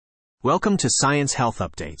Welcome to Science Health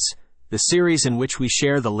Updates, the series in which we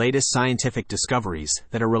share the latest scientific discoveries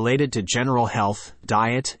that are related to general health,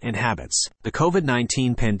 diet, and habits. The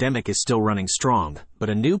COVID-19 pandemic is still running strong, but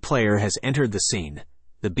a new player has entered the scene,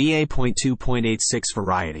 the BA.2.86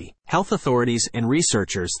 variety. Health authorities and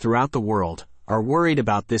researchers throughout the world are worried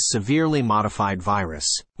about this severely modified virus.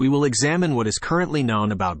 We will examine what is currently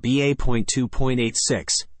known about BA.2.86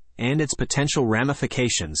 and its potential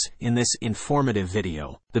ramifications in this informative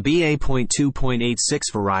video. The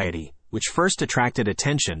BA.2.86 variety, which first attracted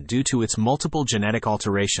attention due to its multiple genetic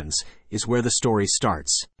alterations, is where the story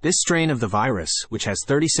starts. This strain of the virus, which has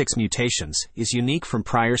 36 mutations, is unique from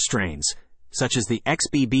prior strains, such as the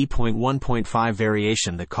XBB.1.5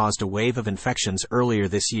 variation that caused a wave of infections earlier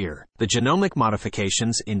this year. The genomic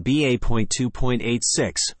modifications in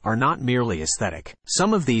BA.2.86 are not merely aesthetic.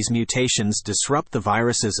 Some of these mutations disrupt the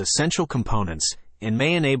virus's essential components and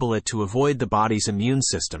may enable it to avoid the body's immune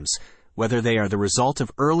systems, whether they are the result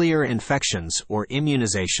of earlier infections or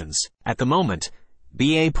immunizations. At the moment,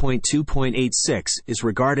 BA.2.86 is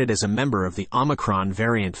regarded as a member of the Omicron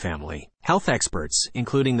variant family. Health experts,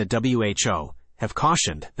 including the WHO, have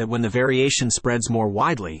cautioned that when the variation spreads more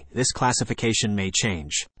widely, this classification may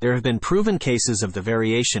change. There have been proven cases of the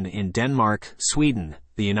variation in Denmark, Sweden,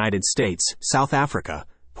 the United States, South Africa,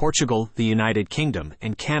 Portugal, the United Kingdom,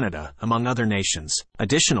 and Canada, among other nations.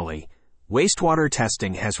 Additionally, wastewater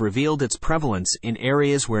testing has revealed its prevalence in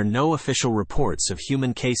areas where no official reports of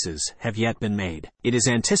human cases have yet been made. It is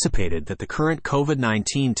anticipated that the current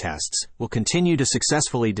COVID-19 tests will continue to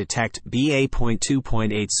successfully detect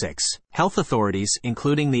BA.2.86. Health authorities,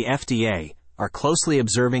 including the FDA, are closely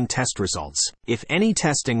observing test results. If any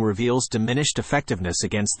testing reveals diminished effectiveness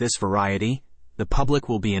against this variety, the public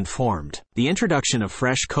will be informed. The introduction of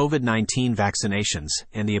fresh COVID-19 vaccinations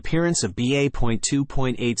and the appearance of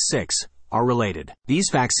BA.2.86 are related. These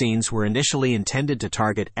vaccines were initially intended to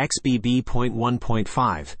target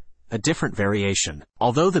XBB.1.5, a different variation.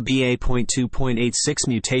 Although the BA.2.86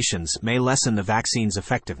 mutations may lessen the vaccine's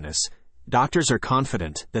effectiveness, doctors are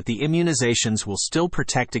confident that the immunizations will still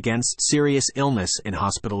protect against serious illness and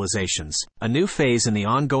hospitalizations. A new phase in the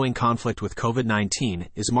ongoing conflict with COVID-19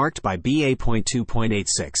 is marked by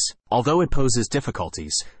BA.2.86. Although it poses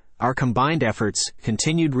difficulties, our combined efforts,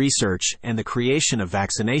 continued research, and the creation of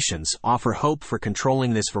vaccinations offer hope for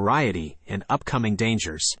controlling this variety and upcoming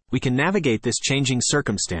dangers. We can navigate this changing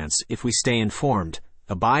circumstance if we stay informed,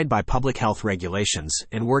 abide by public health regulations,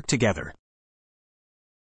 and work together.